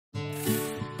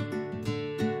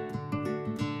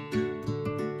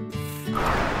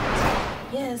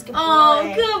is. Good boy.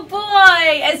 Oh, good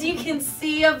boy. As you can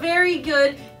see, a very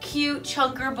good, cute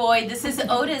chunker boy. This is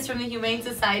Otis from the Humane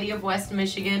Society of West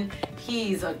Michigan.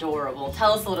 He's adorable.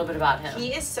 Tell us a little bit about him.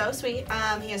 He is so sweet.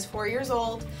 He is 4 years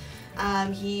old.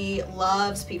 He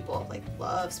loves people,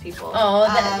 loves people. Oh,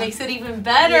 that makes it even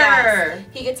better. Yes.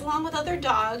 He gets along with other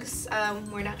dogs.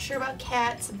 We're not sure about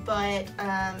cats, but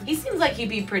he seems like he'd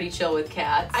be pretty chill with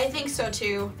cats. I think so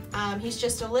too. He's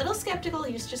just a little skeptical.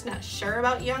 He's just not sure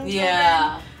about young children.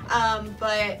 Yeah.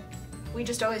 But we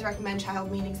just always recommend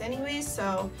child meetings anyways,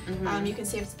 so you can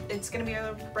see if it's going to be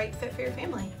a right fit for your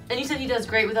family. And you said he does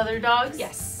great with other dogs?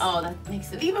 Yes. Oh, that makes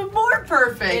it even more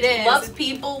perfect. It is. Loves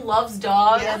people, loves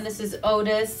dogs, Yeah. and this is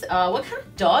Otis. What kind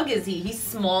of dog is he? He's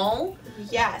small?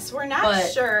 Yes, we're not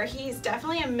sure. He's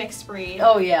definitely a mixed breed.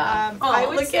 Oh, yeah. I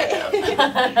would look say, at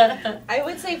him. I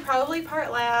would say probably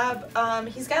part lab.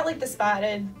 He's got like the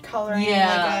spotted coloring,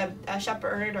 Yeah. like a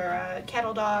shepherd or a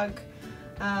cattle dog.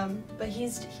 But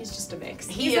he's just a mix.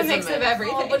 He's a mix of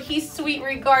everything. Oh, but he's sweet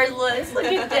regardless. Look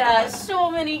at that.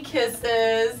 So many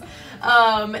kisses.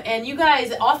 And you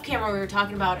guys, off camera, we were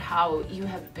talking about how you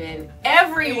have been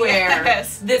everywhere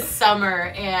this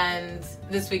summer, and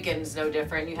this weekend is no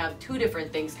different. You have 2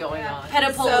 different things going on.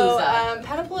 Petapalooza. So,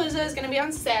 Petapalooza is going to be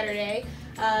on Saturday.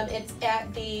 It's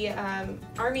at the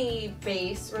Army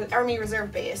base, or Army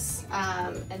Reserve Base,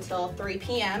 until 3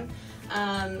 p.m.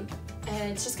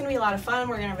 And it's just going to be a lot of fun.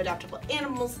 We're going to have adoptable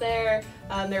animals there.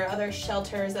 There are other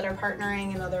shelters that are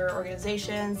partnering and other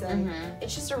organizations, and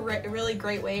it's just a really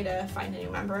great way to find a new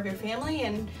member of your family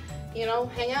and, you know,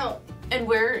 hang out. And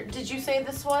where did you say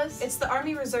this was? It's the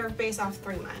Army Reserve Base off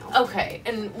 3 Mile. Okay,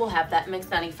 and we'll have that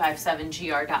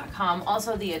mix957gr.com.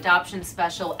 Also, the adoption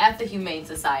special at the Humane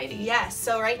Society. Yes,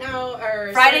 so right now,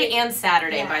 or Friday and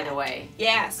Saturday, by the way.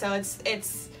 Yeah, so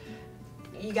it's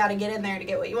you got to get in there to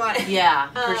get what you want. Yeah,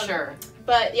 for sure.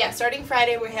 But yeah, starting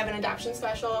Friday, we have an adoption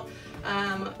special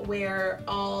where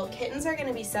all kittens are going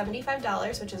to be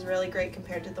 $75, which is really great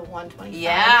compared to the $125 they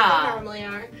normally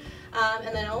are.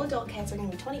 And then all adult cats are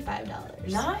going to be $25.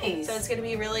 Nice. So it's going to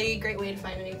be a really great way to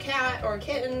find a new cat or a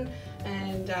kitten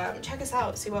and check us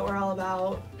out, see what we're all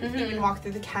about. Even walk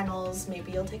through the kennels.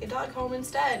 Maybe you'll take a dog home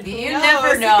instead. You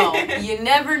never know. You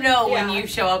never know when you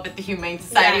show up at the Humane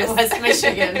Society of West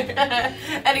Michigan.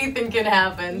 Anything can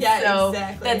happen. Yeah, so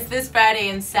exactly. That's this Friday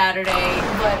and Saturday.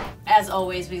 But as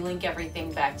always, we link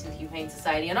everything back to the Humane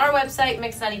Society on our website,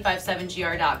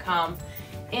 mix957gr.com.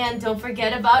 And don't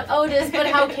forget about Otis, but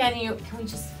how can you? Can we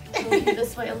just move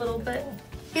this way a little bit?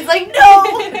 He's like,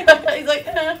 no! He's like,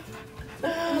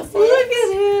 look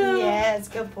at him. Yes,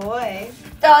 good boy.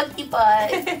 Doggy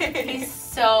butt. He's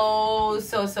so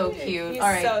cute. He's All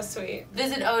right. so sweet.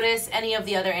 Visit Otis, any of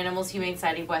the other animals, Humane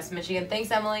Society of West Michigan.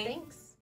 Thanks, Emily. Thanks.